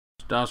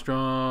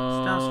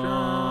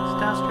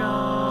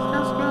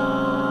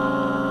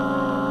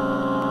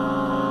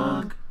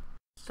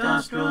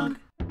SNESdrunk.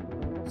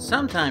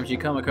 Sometimes you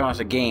come across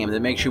a game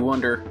that makes you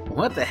wonder,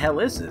 what the hell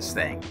is this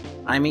thing?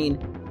 I mean,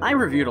 I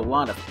reviewed a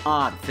lot of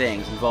odd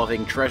things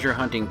involving treasure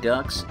hunting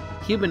ducks,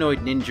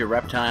 humanoid ninja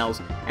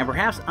reptiles, and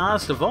perhaps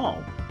oddest of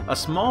all, a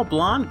small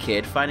blonde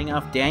kid fighting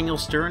off Daniel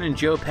Stern and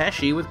Joe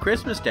Pesci with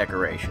Christmas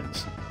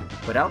decorations.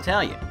 But I'll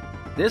tell you,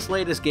 this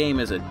latest game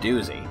is a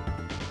doozy.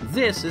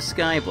 This is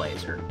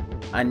Skyblazer,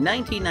 a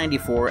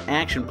 1994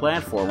 action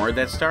platformer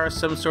that stars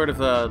some sort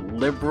of a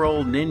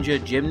liberal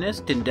ninja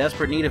gymnast in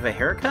desperate need of a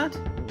haircut?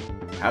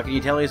 How can you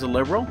tell he's a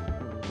liberal?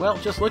 Well,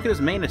 just look at his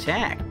main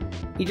attack.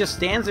 He just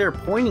stands there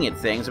pointing at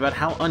things about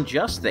how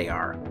unjust they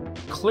are.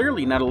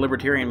 Clearly not a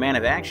libertarian man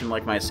of action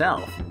like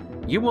myself.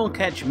 You won't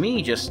catch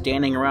me just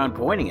standing around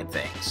pointing at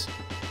things.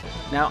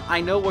 Now,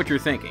 I know what you're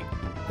thinking.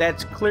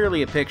 That's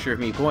clearly a picture of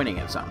me pointing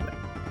at something.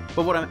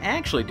 But what I'm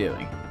actually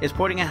doing is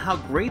pointing out how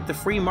great the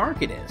free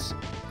market is.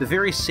 The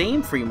very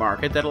same free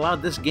market that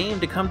allowed this game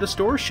to come to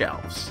store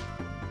shelves.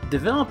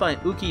 Developed by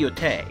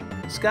Ukiyo-te,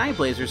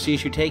 Skyblazer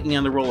sees you taking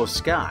on the role of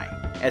Sky,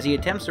 as he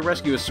attempts to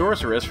rescue a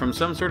sorceress from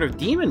some sort of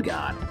demon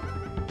god.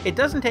 It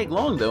doesn't take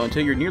long though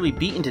until you're nearly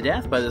beaten to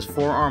death by this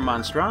four-armed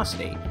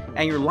monstrosity,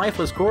 and your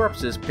lifeless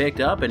corpse is picked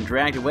up and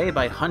dragged away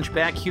by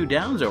hunchback Hugh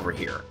Downs over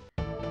here.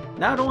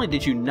 Not only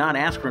did you not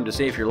ask for him to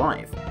save your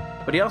life,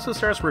 but he also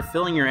starts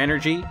refilling your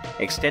energy,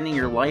 extending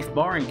your life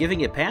bar, and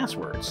giving it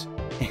passwords.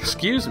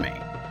 Excuse me,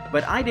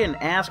 but I didn't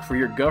ask for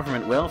your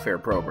government welfare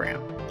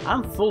program.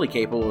 I'm fully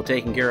capable of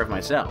taking care of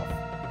myself.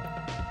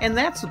 And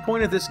that's the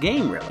point of this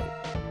game, really.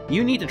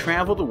 You need to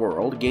travel the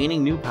world,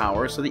 gaining new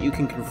powers so that you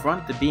can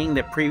confront the being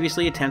that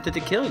previously attempted to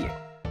kill you.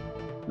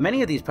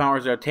 Many of these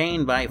powers are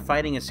attained by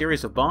fighting a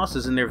series of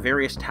bosses in their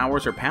various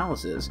towers or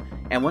palaces,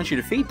 and once you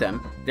defeat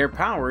them, their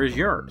power is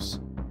yours.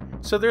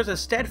 So there's a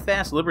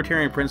steadfast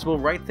libertarian principle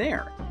right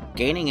there,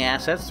 gaining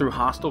assets through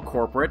hostile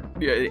corporate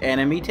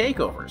enemy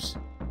takeovers.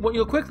 What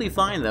you'll quickly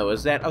find though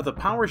is that of the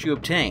powers you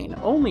obtain,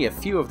 only a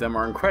few of them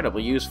are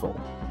incredibly useful.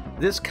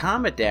 This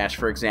Comet Dash,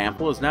 for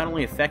example, is not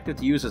only effective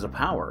to use as a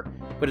power,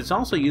 but it's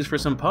also used for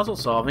some puzzle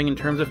solving in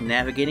terms of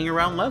navigating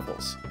around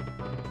levels.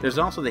 There's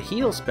also the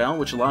Heal spell,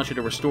 which allows you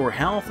to restore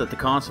health at the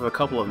cost of a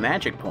couple of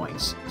magic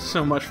points.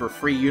 So much for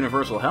free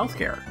universal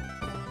healthcare.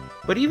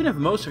 But even if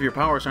most of your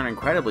powers aren't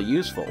incredibly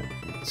useful,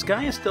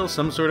 Sky is still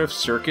some sort of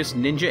circus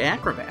ninja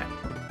acrobat.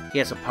 He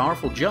has a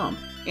powerful jump,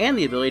 and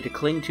the ability to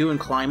cling to and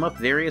climb up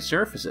various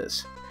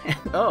surfaces. And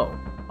oh,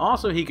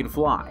 also he can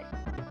fly.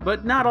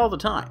 But not all the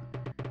time.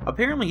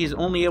 Apparently he's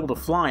only able to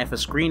fly if a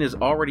screen is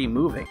already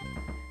moving.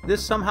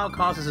 This somehow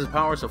causes his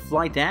powers of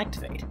flight to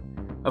activate.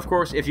 Of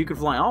course, if you could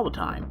fly all the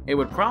time, it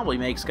would probably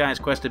make Sky's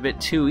quest a bit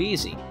too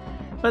easy.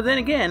 But then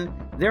again,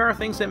 there are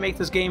things that make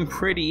this game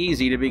pretty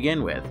easy to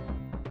begin with.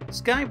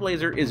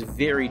 Skyblazer is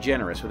very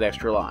generous with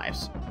extra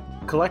lives.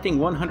 Collecting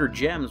 100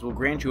 gems will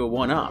grant you a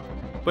 1-up,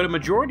 but a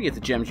majority of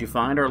the gems you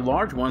find are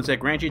large ones that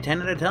grant you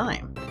 10 at a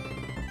time.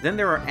 Then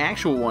there are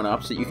actual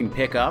 1-ups that you can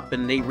pick up,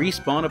 and they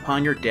respawn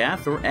upon your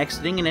death or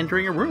exiting and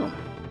entering a room.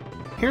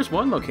 Here's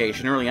one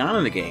location early on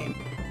in the game,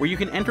 where you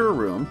can enter a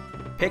room,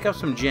 pick up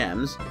some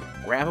gems,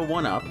 grab a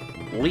 1-up,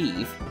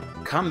 leave,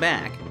 come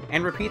back,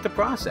 and repeat the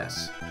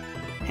process.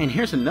 And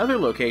here's another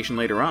location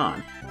later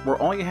on, where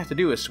all you have to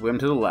do is swim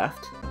to the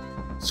left,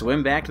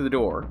 swim back to the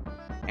door,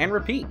 and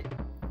repeat.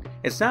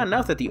 It's not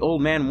enough that the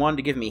old man wanted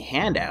to give me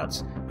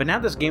handouts, but now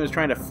this game is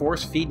trying to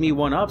force feed me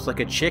 1-ups like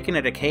a chicken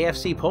at a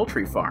KFC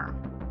poultry farm.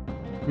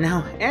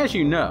 Now, as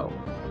you know,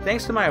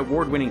 thanks to my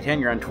award-winning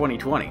tenure on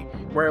 2020,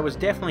 where I was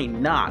definitely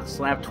not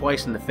slapped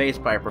twice in the face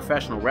by a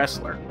professional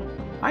wrestler,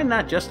 I'm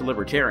not just a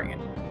libertarian,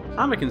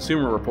 I'm a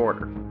consumer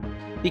reporter.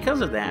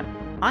 Because of that,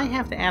 I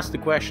have to ask the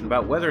question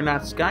about whether or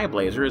not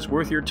Skyblazer is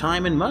worth your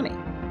time and money.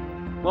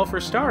 Well, for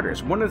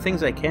starters, one of the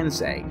things I can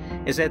say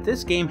is that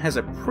this game has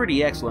a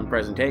pretty excellent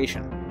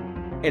presentation.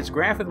 It's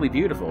graphically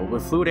beautiful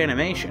with fluid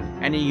animation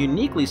and a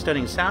uniquely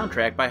stunning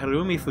soundtrack by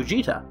Harumi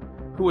Fujita,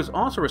 who was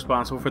also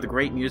responsible for the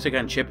great music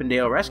on Chip 'n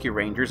Dale Rescue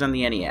Rangers on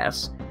the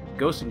NES,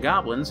 Ghosts and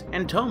Goblins,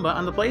 and Tomba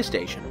on the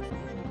PlayStation.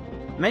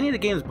 Many of the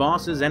game's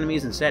bosses,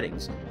 enemies, and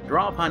settings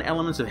draw upon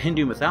elements of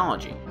Hindu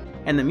mythology,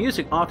 and the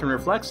music often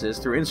reflects this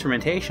through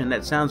instrumentation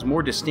that sounds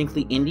more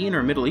distinctly Indian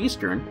or Middle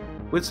Eastern,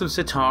 with some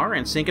sitar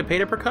and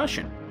syncopated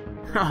percussion.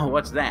 Oh,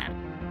 what's that?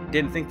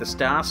 Didn't think the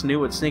Stoss knew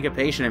what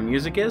syncopation in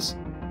music is?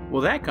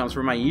 Well, that comes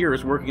from my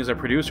years working as a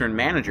producer and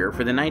manager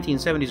for the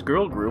 1970s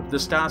girl group, the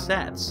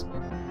Stossettes.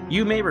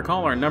 You may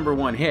recall our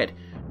 #1 hit,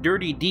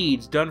 Dirty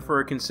Deeds Done for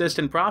a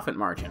Consistent Profit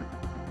Margin.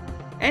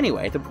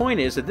 Anyway, the point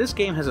is that this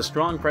game has a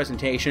strong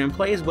presentation and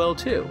plays well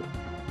too.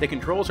 The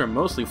controls are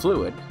mostly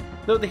fluid,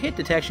 though the hit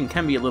detection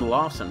can be a little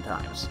off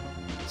sometimes.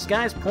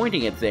 Sky's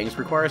pointing at things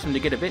requires him to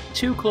get a bit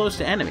too close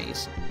to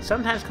enemies,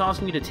 sometimes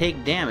causing you to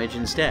take damage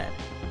instead.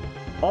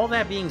 All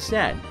that being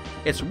said,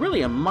 it's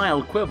really a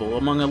mild quibble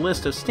among a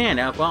list of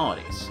standout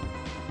qualities.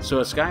 So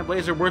is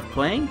Skyblazer worth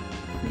playing?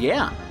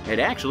 Yeah, it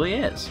actually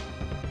is.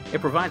 It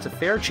provides a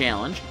fair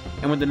challenge,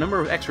 and with the number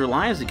of extra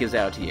lives it gives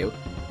out to you,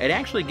 it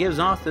actually gives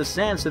off the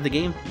sense that the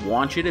game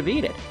wants you to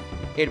beat it.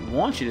 It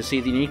wants you to see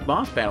the unique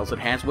boss battles it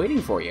has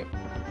waiting for you.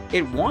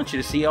 It wants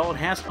you to see all it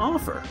has to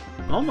offer,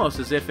 almost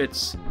as if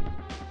it's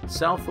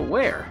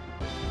self-aware,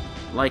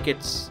 like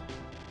it's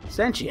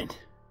sentient.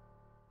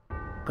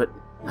 But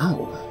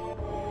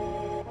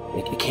no,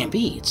 it can't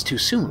be. It's too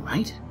soon,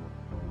 right?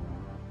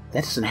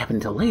 That doesn't happen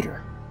until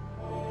later.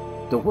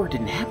 The war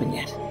didn't happen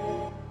yet.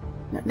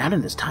 Not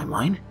in this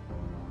timeline.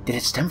 Did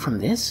it stem from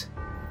this?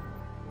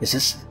 Is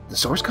this the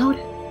source code?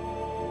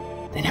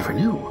 They never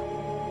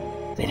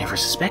knew. They never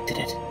suspected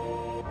it.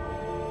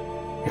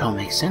 It all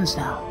makes sense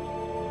now.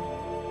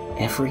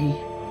 Every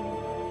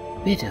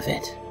bit of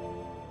it.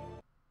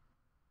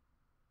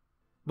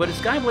 But is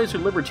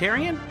Skyblazer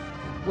Libertarian?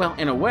 Well,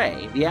 in a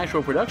way, the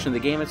actual production of the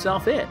game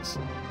itself is.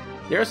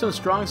 There are some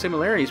strong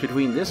similarities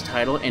between this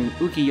title and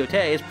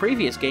Ukiyote's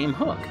previous game,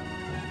 Hook.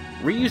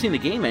 Reusing the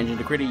game engine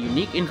to create a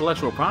unique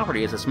intellectual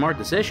property is a smart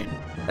decision,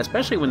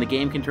 especially when the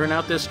game can turn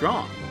out this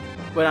strong.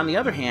 But on the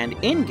other hand,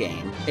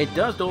 in-game, it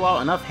does dole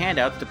out enough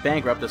handouts to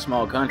bankrupt a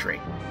small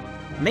country.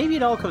 Maybe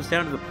it all comes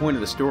down to the point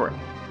of the story.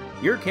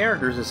 Your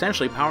character is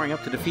essentially powering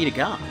up to defeat a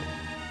god,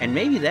 and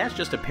maybe that's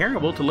just a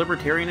parable to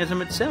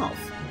libertarianism itself.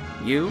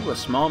 You, a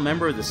small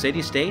member of the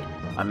city-state,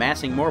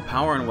 amassing more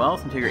power and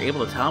wealth until you're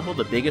able to topple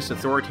the biggest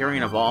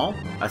authoritarian of all,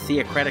 a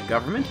theocratic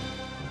government?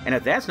 And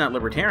if that's not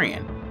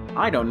libertarian,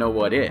 I don't know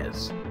what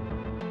is.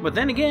 But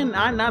then again,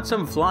 I'm not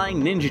some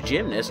flying ninja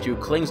gymnast who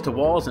clings to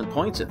walls and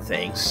points at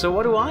things, so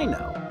what do I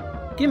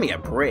know? Give me a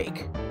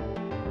break.